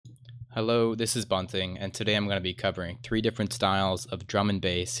Hello, this is Bunting, and today I'm going to be covering 3 different styles of drum and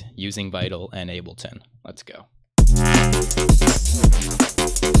bass using Vital and Ableton. Let's go.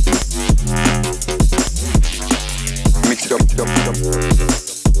 Mix it up.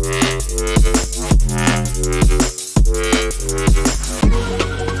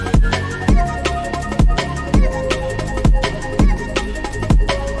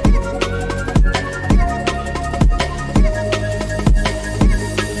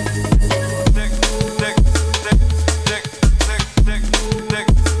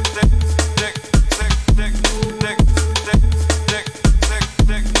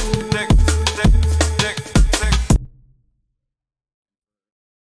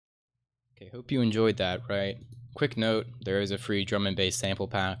 Okay, hope you enjoyed that, right? Quick note, there is a free drum and bass sample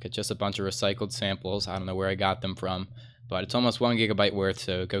pack. It's just a bunch of recycled samples. I don't know where I got them from, but it's almost 1 gigabyte worth,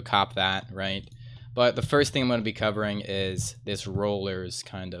 so go cop that, right? But the first thing I'm going to be covering is this rollers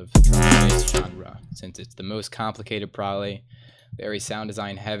kind of drum and bass genre, since it's the most complicated probably, very sound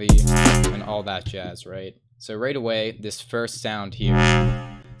design heavy, and all that jazz, right? So right away, this first sound here.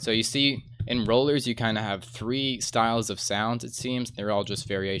 So you see, in rollers, you kind of have 3 styles of sounds, it seems. They're all just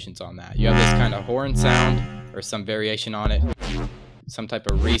variations on that. You have this kind of horn sound, or some variation on it. Some type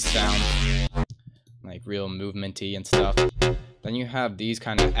of re-sound, like real movement-y and stuff. Then you have these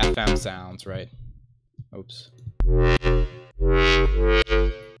kind of FM sounds, right? Oops.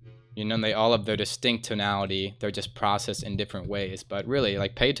 You know, they all have their distinct tonality. They're just processed in different ways. But really,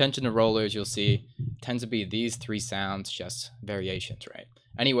 like, pay attention to rollers, you'll see it tends to be these 3 sounds, just variations, right?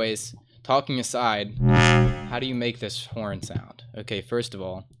 Anyways, talking aside, how do you make this horn sound? Okay, first of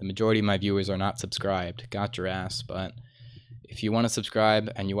all, the majority of my viewers are not subscribed. Got your ass, but if you want to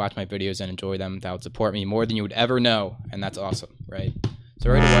subscribe and you watch my videos and enjoy them, that would support me more than you would ever know, and that's awesome, right? So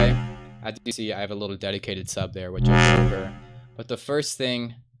right away, as you see, I have a little dedicated sub there, which I'll go over. But the first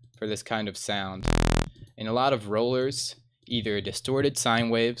thing for this kind of sound, in a lot of rollers, either distorted sine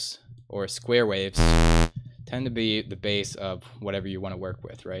waves or square waves tend to be the base of whatever you want to work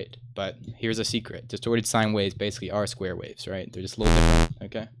with, right? But here's a secret. Distorted sine waves basically are square waves, right? They're just a little different,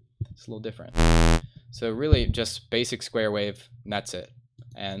 okay? It's a little different. So really just basic square wave, and that's it.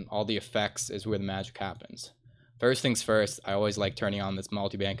 And all the effects is where the magic happens. First things first, I always like turning on this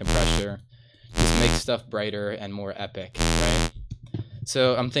multiband compressor. Just make stuff brighter and more epic, right?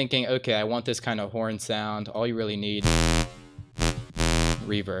 So I'm thinking, okay, I want this kind of horn sound. All you really need,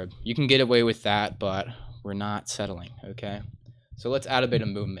 reverb. You can get away with that, but we're not settling, okay? So let's add a bit of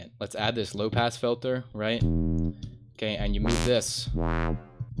movement. Let's add this low pass filter, right? Okay, and you move this.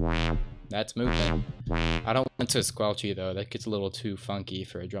 That's movement. I don't want to squelchy though. That gets a little too funky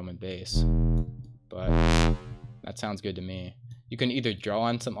for a drum and bass. But that sounds good to me. You can either draw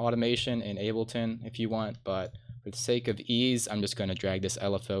on some automation in Ableton if you want, but for the sake of ease, I'm just gonna drag this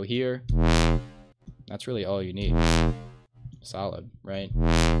LFO here. That's really all you need. Solid, right?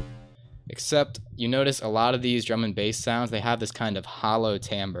 Except you notice a lot of these drum and bass sounds, they have this kind of hollow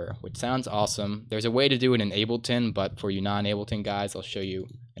timbre, which sounds awesome. There's a way to do it in Ableton, but for you non-Ableton guys, I'll show you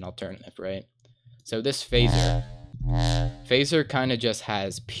an alternative, right? So this phaser kind of just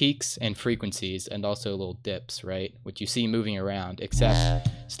has peaks and frequencies and also little dips, right? Which you see moving around, except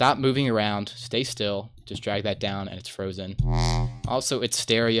stop moving around, stay still, just drag that down and it's frozen. Also, it's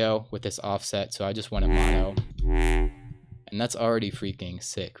stereo with this offset, so I just want it mono. And that's already freaking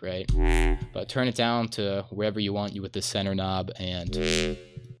sick, right? But turn it down to wherever you want you with the center knob, and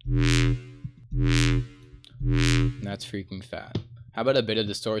that's freaking fat. How about a bit of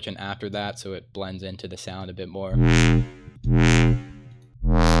distortion after that so it blends into the sound a bit more?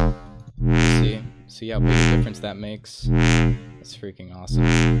 See how big a difference that makes? That's freaking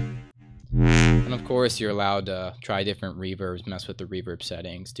awesome. And of course, you're allowed to try different reverbs, mess with the reverb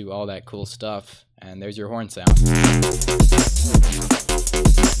settings, do all that cool stuff, and there's your horn sound.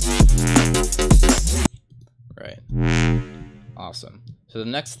 Right. Awesome. So the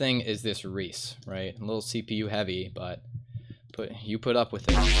next thing is this Reese, right? A little CPU heavy, but you put up with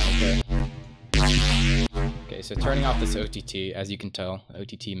it, okay? Okay, so turning off this OTT, as you can tell,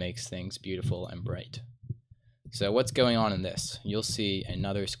 OTT makes things beautiful and bright. So what's going on in this? You'll see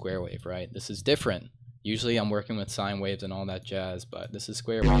another square wave, right? This is different. Usually I'm working with sine waves and all that jazz, but this is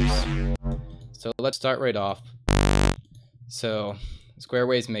square waves. So let's start right off. So square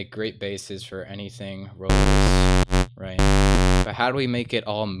waves make great bases for anything rollers, right? But how do we make it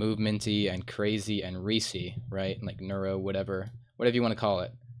all movementy and crazy and Reese-y, right? Like neuro, whatever you want to call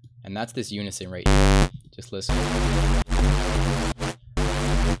it. And that's this unison right here. Just listen.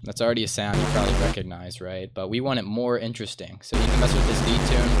 That's already a sound you probably recognize, right? But we want it more interesting. So you can mess with this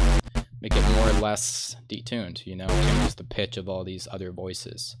detune, make it more or less detuned, you know, changes the pitch of all these other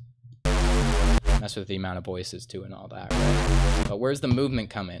voices. mess with the amount of voices too and all that, right? But where's the movement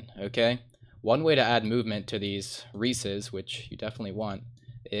come in, okay? One way to add movement to these Reeses, which you definitely want,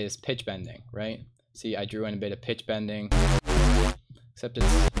 is pitch bending, right? See, I drew in a bit of pitch bending, except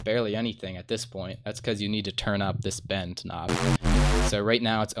it's barely anything at this point. That's because you need to turn up this bend knob. So right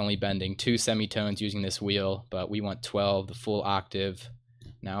now it's only bending 2 semitones using this wheel, but we want 12, the full octave.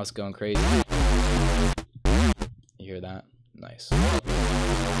 Now it's going crazy. You hear that? Nice.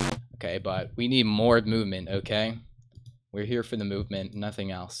 Okay, but we need more movement, okay? We're here for the movement,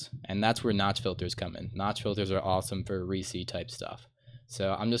 nothing else. And that's where notch filters come in. Notch filters are awesome for Reese type stuff.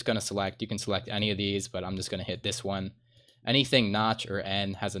 So I'm just going to select, you can select any of these, but I'm just going to hit this one. Anything notch or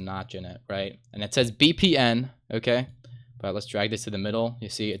N has a notch in it, right? And it says BPN, okay? But let's drag this to the middle. You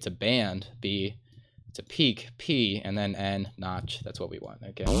see, it's a band, B. It's a peak, P, and then N, notch. That's what we want,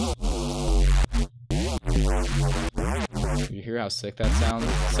 okay? You hear how sick that sounds?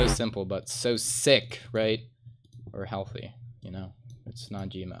 So simple, but so sick, right? Or healthy, you know? It's not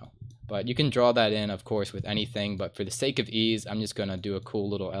GMO. But you can draw that in, of course, with anything. But for the sake of ease, I'm just going to do a cool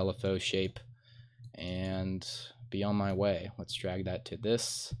little LFO shape and be on my way. Let's drag that to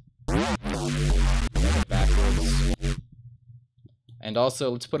this. Drag it backwards. And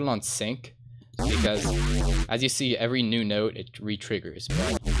also, let's put it on sync. Because, as you see, every new note, it re-triggers.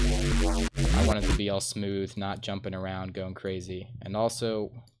 But I want it to be all smooth, not jumping around, going crazy. And also,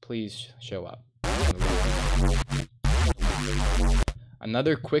 please show up.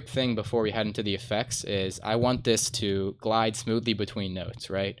 Another quick thing before we head into the effects is I want this to glide smoothly between notes,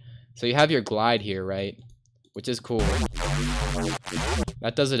 right? So you have your glide here, right? Which is cool.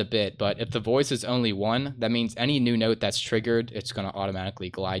 That does it a bit, but if the voice is only 1, that means any new note that's triggered, it's going to automatically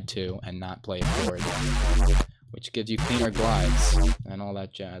glide to and not play it forward, which gives you cleaner glides and all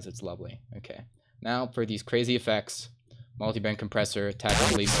that jazz. It's lovely. Okay, now for these crazy effects, multi-band compressor,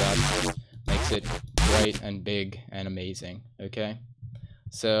 tactically sub, makes it bright and big and amazing, okay?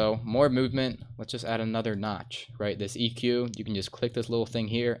 So more movement, let's just add another notch, right? This EQ, you can just click this little thing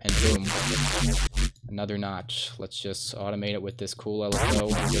here and boom, another notch. Let's just automate it with this cool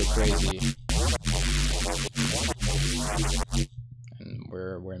LFO and go crazy. And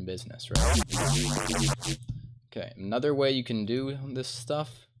we're in business, right? Okay, another way you can do this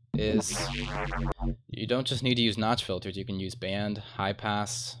stuff is you don't just need to use notch filters, you can use band, high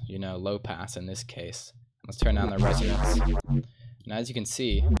pass, you know, low pass in this case. Let's turn down the resonance. And as you can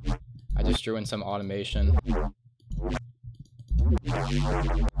see, I just drew in some automation.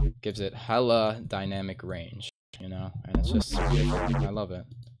 Gives it hella dynamic range, you know, and it's just beautiful. I love it.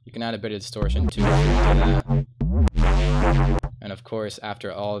 You can add a bit of distortion too to that. And of course,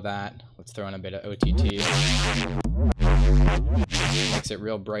 after all of that, let's throw in a bit of OTT. Makes it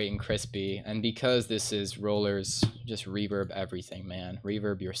real bright and crispy. And because this is rollers, just reverb everything, man.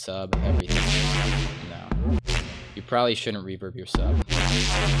 Reverb your sub, everything. No. You probably shouldn't reverb your sub,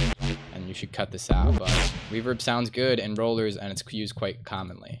 and you should cut this out, but reverb sounds good in rollers and it's used quite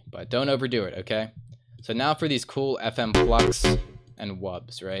commonly, but don't overdo it, okay? So now for these cool FM plucks and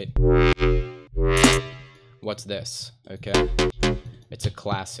wubs, right? What's this, okay? It's a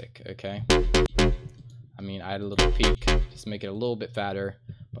classic, okay? I mean, I had a little peek, just make it a little bit fatter,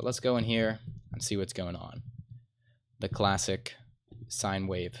 but let's go in here and see what's going on. The classic sine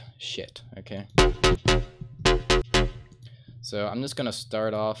wave shit, okay? So I'm just going to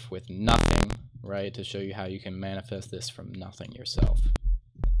start off with nothing, right, to show you how you can manifest this from nothing yourself.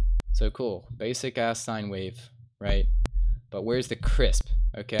 So cool, basic ass sine wave, right? But where's the crisp,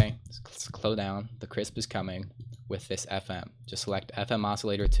 okay? Let's slow down, the crisp is coming with this FM. Just select FM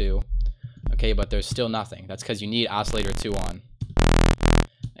oscillator 2. Okay, but there's still nothing. That's because you need oscillator 2 on.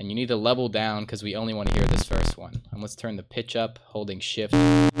 And you need to level down because we only want to hear this first one. And let's turn the pitch up, holding shift.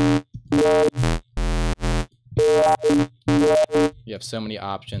 You have so many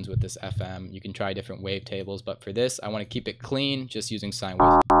options with this FM. You can try different wavetables, but for this, I want to keep it clean, just using sine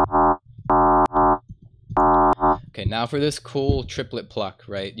wave. Okay, now for this cool triplet pluck,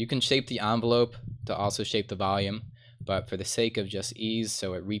 right? You can shape the envelope to also shape the volume, but for the sake of just ease,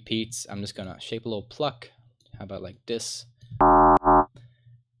 so it repeats, I'm just gonna shape a little pluck. How about like this?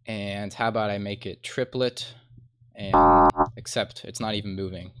 And how about I make it triplet, and except it's not even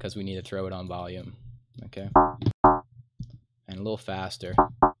moving because we need to throw it on volume, okay? And a little faster.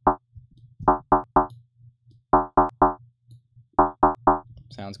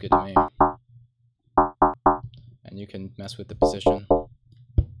 Sounds good to me. And you can mess with the position.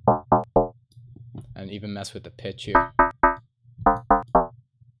 And even mess with the pitch here.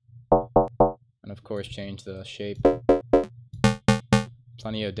 And of course change the shape.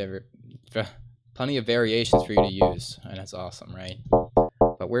 Plenty of variations for you to use, and that's awesome, right?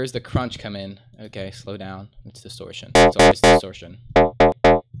 But where's the crunch come in? Okay, slow down. It's distortion. It's always distortion.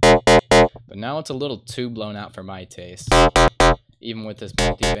 But now it's a little too blown out for my taste. Even with this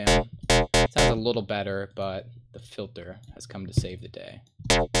multiband, it sounds a little better, but the filter has come to save the day.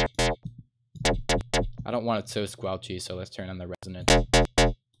 I don't want it so squelchy, so let's turn on the resonance.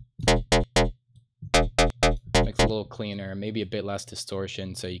 Makes it a little cleaner, maybe a bit less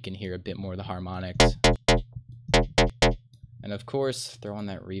distortion, so you can hear a bit more of the harmonics. And of course, throw on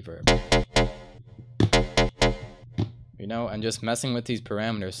that reverb. You know, and just messing with these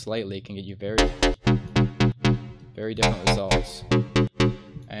parameters slightly can get you very different results.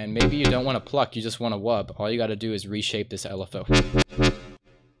 And maybe you don't want to pluck, you just want to wub. All you got to do is reshape this LFO.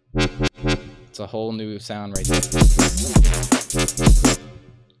 It's a whole new sound right there.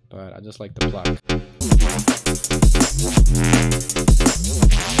 But I just like the pluck.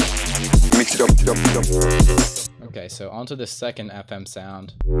 Mix it up. Okay, so onto the second FM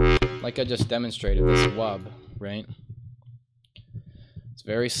sound. Like I just demonstrated, this wub, right? It's a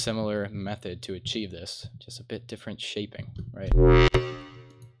very similar method to achieve this, just a bit different shaping, right?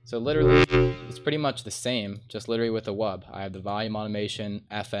 So literally, it's pretty much the same, just literally with a wub. I have the volume automation,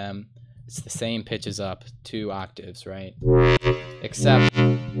 FM, it's the same pitches up 2 octaves, right? Except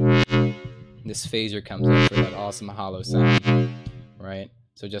this phaser comes in for that awesome hollow sound, right?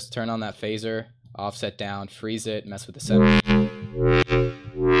 So just turn on that phaser, offset down, freeze it, mess with the settings.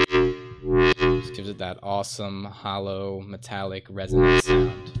 Just gives it that awesome hollow metallic resonant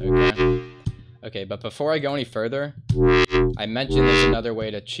sound, okay? Okay, but before I go any further, I mentioned there's another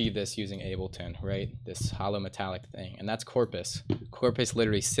way to achieve this using Ableton, right? This hollow metallic thing, and that's Corpus. Corpus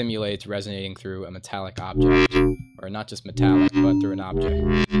literally simulates resonating through a metallic object, or not just metallic, but through an object.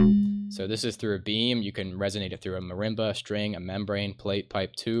 So this is through a beam. You can resonate it through a marimba, a string, a membrane, plate,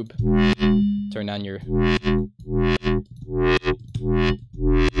 pipe, tube. Turn down your...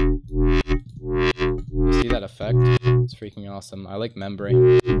 You see that effect? It's freaking awesome. I like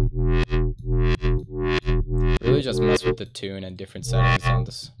membrane. Really just mess with the tune and different settings on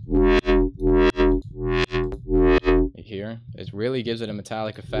this. You hear? It really gives it a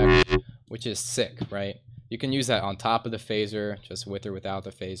metallic effect, which is sick, right? You can use that on top of the phaser, just with or without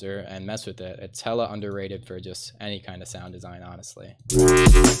the phaser, and mess with it. It's hella underrated for just any kind of sound design, honestly.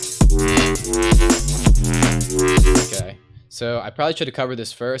 Okay, so I probably should have covered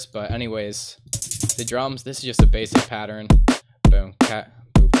this first, but anyways, the drums, this is just a basic pattern. Boom, cat,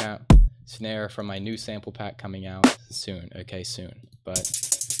 boom, cat. Snare from my new sample pack coming out soon, okay, soon. But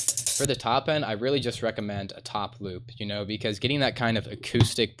for the top end, I really just recommend a top loop, you know, because getting that kind of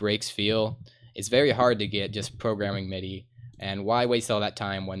acoustic breaks feel, it's very hard to get just programming MIDI, and why waste all that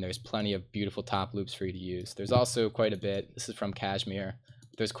time when there's plenty of beautiful top loops for you to use. There's also quite a bit, this is from Kashmir,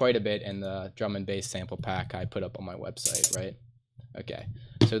 there's quite a bit in the drum and bass sample pack I put up on my website, right? Okay,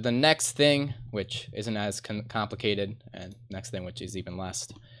 so the next thing, which isn't as complicated, and next thing, which is even less,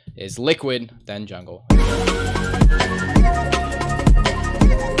 is Liquid, then Jungle.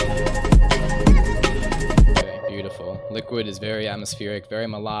 Okay, beautiful. Liquid is very atmospheric, very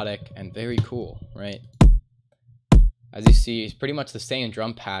melodic, and very cool, right? As you see, it's pretty much the same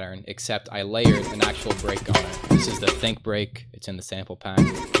drum pattern, except I layered an actual break on it. This is the Think break, it's in the sample pack.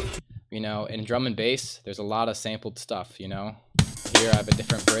 You know, in drum and bass, there's a lot of sampled stuff, you know? Here I have a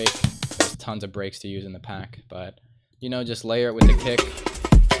different break, there's tons of breaks to use in the pack, but, you know, just layer it with a kick.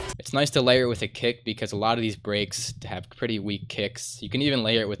 It's nice to layer it with a kick because a lot of these breaks have pretty weak kicks. You can even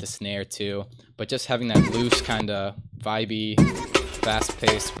layer it with a snare too, but just having that loose kind of vibey,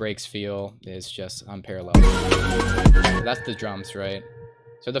 fast-paced breaks feel is just unparalleled. So that's the drums, right?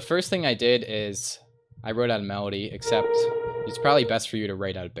 So the first thing I did is I wrote out a melody, except it's probably best for you to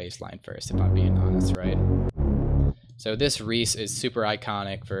write out a bass line first, if I'm being honest, right? So this Reese is super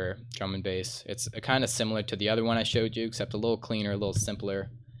iconic for drum and bass. It's kind of similar to the other one I showed you, except a little cleaner, a little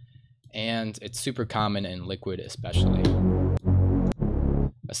simpler. And it's super common in Liquid especially.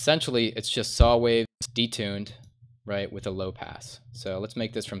 Essentially, it's just saw waves detuned, right, with a low pass. So let's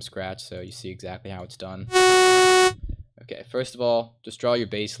make this from scratch so you see exactly how it's done. Okay, first of all, just draw your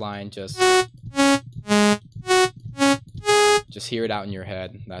bass line, just hear it out in your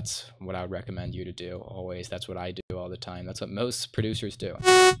head. That's what I would recommend you to do always. That's what I do all the time. That's what most producers do.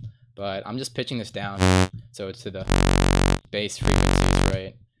 But I'm just pitching this down so it's to the bass frequencies,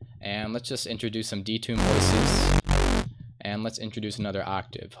 right? And let's just introduce some detune voices. And let's introduce another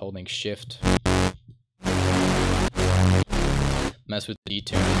octave, holding shift. Mess with the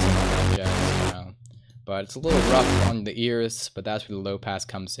detunes and all that jazz, you know. But it's a little rough on the ears, but that's where the low pass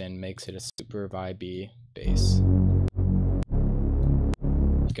comes in, makes it a super vibey bass.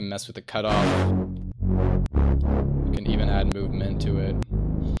 You can mess with the cutoff. You can even add movement to it.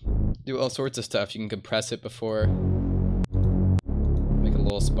 do all sorts of stuff. You can compress it before, make it a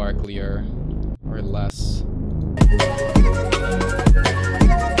little sparklier or less.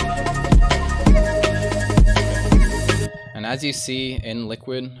 And as you see in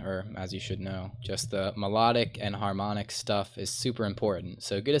Liquid, or as you should know, just the melodic and harmonic stuff is super important.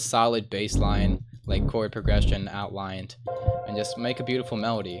 So get a solid bass line, like chord progression outlined, and just make a beautiful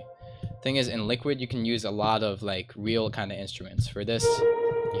melody. Thing is, in Liquid you can use a lot of like real kind of instruments. For this,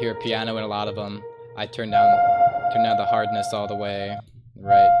 you hear piano in a lot of them. I turned down the hardness all the way,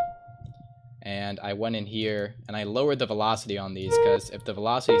 right? And I went in here and I lowered the velocity on these, because if the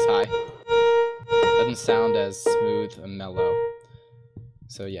velocity is high, it doesn't sound as smooth and mellow.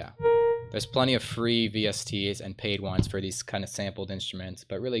 So yeah, there's plenty of free VSTs and paid ones for these kind of sampled instruments,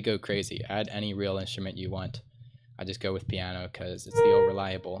 but really go crazy. Add any real instrument you want. I just go with piano because it's the old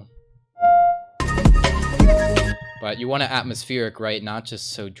reliable. But you want it atmospheric, right? Not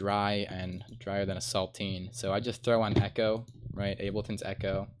just so dry and drier than a saltine. So I just throw on echo, right? Ableton's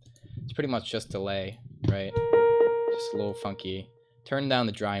echo. It's pretty much just delay, right? Just a little funky. Turn down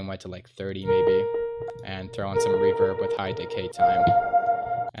the dry and wet to like 30 maybe, and throw on some reverb with high decay time.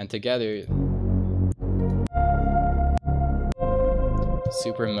 And together,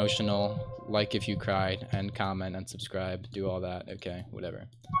 super emotional, like if you cried, and comment and subscribe, do all that, okay, whatever.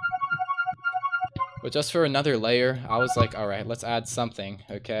 But just for another layer, I was like, alright, let's add something,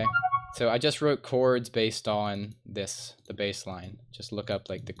 okay? So I just wrote chords based on this, the bass line. Just look up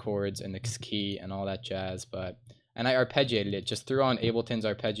like the chords and the key and all that jazz, and I arpeggiated it, just threw on Ableton's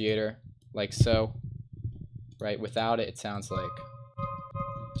arpeggiator, like so, right? Without it, it sounds like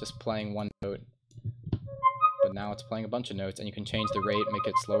just playing one note, but now it's playing a bunch of notes, and you can change the rate, make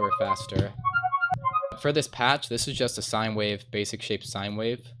it slower, faster. For this patch, this is just a sine wave, basic shape sine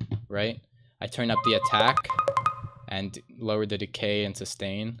wave, right? I turn up the attack and lower the decay and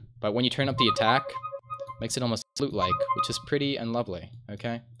sustain, but when you turn up the attack, it makes it almost flute-like, which is pretty and lovely,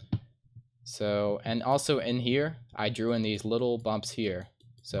 okay? So, and also in here, I drew in these little bumps here.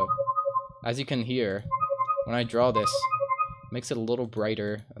 So, as you can hear, when I draw this, it makes it a little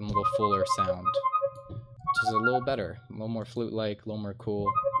brighter and a little fuller sound, which is a little better, a little more flute-like, a little more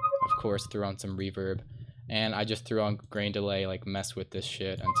cool. Of course, threw on some reverb, and I just threw on grain delay, like mess with this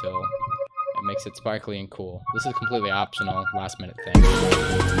shit until it makes it sparkly and cool. This is completely optional, last-minute thing.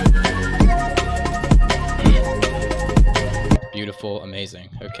 Beautiful, amazing,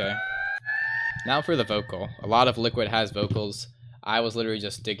 okay? Now for the vocal. A lot of Liquid has vocals. I was literally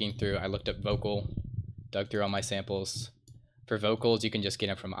just digging through. I looked up vocal, dug through all my samples. For vocals, you can just get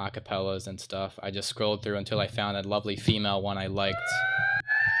them from acapellas and stuff. I just scrolled through until I found a lovely female one I liked.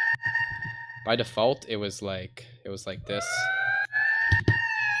 By default, it was like this.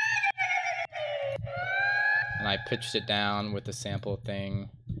 And I pitched it down with the sample thing.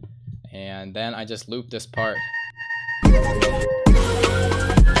 And then I just looped this part.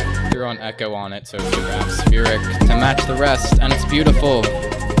 Threw on echo on it so it's super atmospheric to match the rest, and it's beautiful.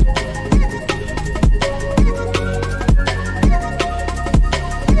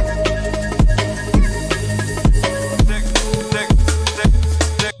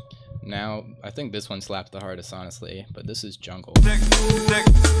 Now, I think this one slapped the hardest, honestly, but this is Jungle.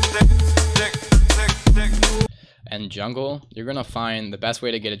 And Jungle, you're gonna find the best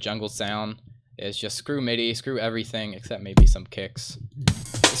way to get a jungle sound is just screw MIDI, screw everything except maybe some kicks.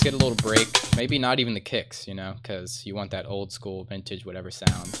 Just get a little break, maybe not even the kicks, you know, because you want that old school vintage whatever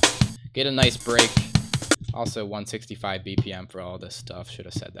sound. Get a nice break. Also 165 BPM for all this stuff, should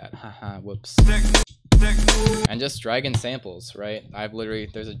have said that, haha, whoops. And just drag in samples, right?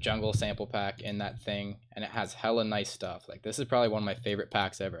 There's a jungle sample pack in that thing, and it has hella nice stuff. Like, this is probably one of my favorite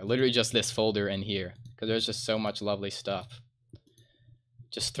packs ever. Literally just this folder in here, because there's just so much lovely stuff.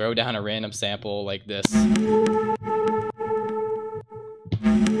 Just throw down a random sample like this.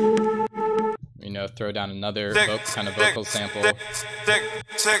 You know, throw down another kind of vocal sample.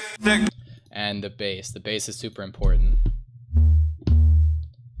 And the bass. The bass is super important.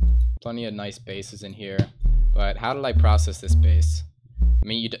 Plenty of nice basses in here. But how did I process this bass? I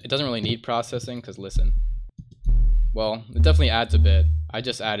mean, it doesn't really need processing, because listen. Well, it definitely adds a bit. I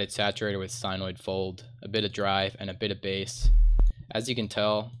just added saturated with sinoid fold, a bit of drive, and a bit of bass. As you can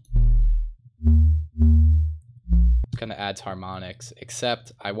tell, it kind of adds harmonics,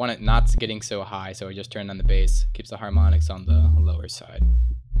 except I want it not getting so high, so I just turned on the bass. Keeps the harmonics on the lower side.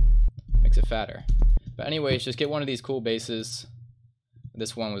 Makes it fatter. But anyways, just get one of these cool basses.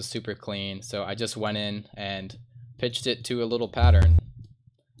 This one was super clean, so I just went in and pitched it to a little pattern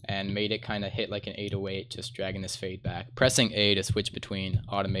and made it kind of hit like an 808, just dragging this fade back. Pressing A to switch between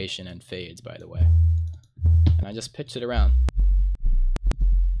automation and fades, by the way. And I just pitched it around.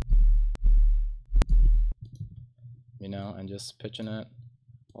 you know, and just pitching it,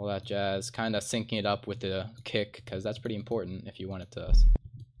 all that jazz, kind of syncing it up with the kick, because that's pretty important if you want it to,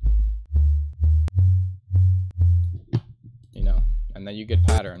 you know, and then you get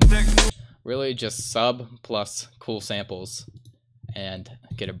pattern. Really just sub plus cool samples and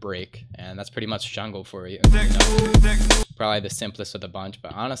get a break, and that's pretty much jungle for you, you know? Probably the simplest of the bunch,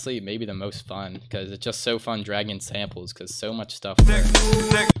 but honestly maybe the most fun, because it's just so fun dragging samples, because so much stuff there.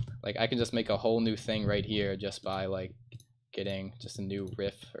 Like I can just make a whole new thing right here just by like getting just a new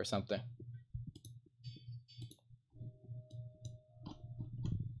riff or something.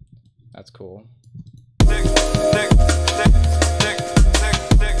 That's cool.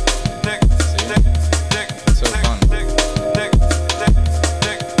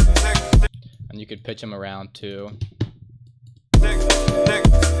 And you could pitch them around too.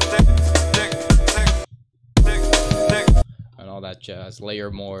 And all that jazz.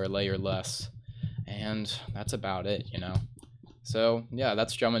 Layer more, layer less. And that's about it, you know. So yeah,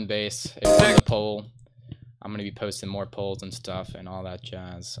 that's drum and bass. If you want the poll, I'm gonna be posting more polls and stuff and all that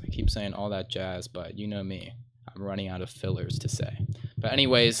jazz. I keep saying all that jazz, but you know me. I'm running out of fillers to say. But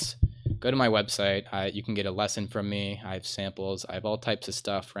anyways, go to my website. You can get a lesson from me. I have samples. I have all types of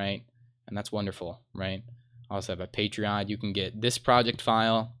stuff, right? And that's wonderful, right? I also have a Patreon. You can get this project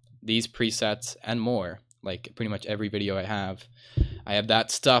file, these presets, and more. Like pretty much every video I have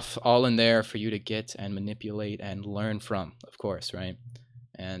that stuff all in there for you to get and manipulate and learn from, of course, right?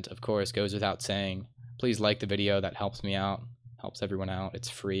 And of course, goes without saying, please like the video. That helps me out, helps everyone out. It's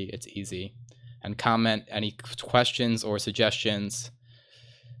free, it's easy. And comment any questions or suggestions,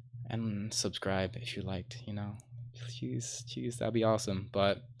 and subscribe if you liked, you know. Jeez, that'd be awesome.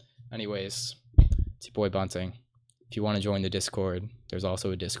 But anyways, it's your boy Bunting. If you want to join the Discord, there's also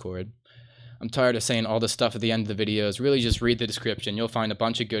a Discord. I'm tired of saying all the stuff at the end of the videos. Really just read the description. You'll find a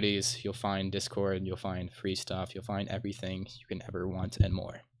bunch of goodies. You'll find Discord. You'll find free stuff. You'll find everything you can ever want and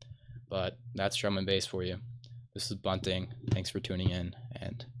more. But that's drum and bass for you. This is Bunting. Thanks for tuning in,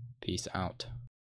 and peace out.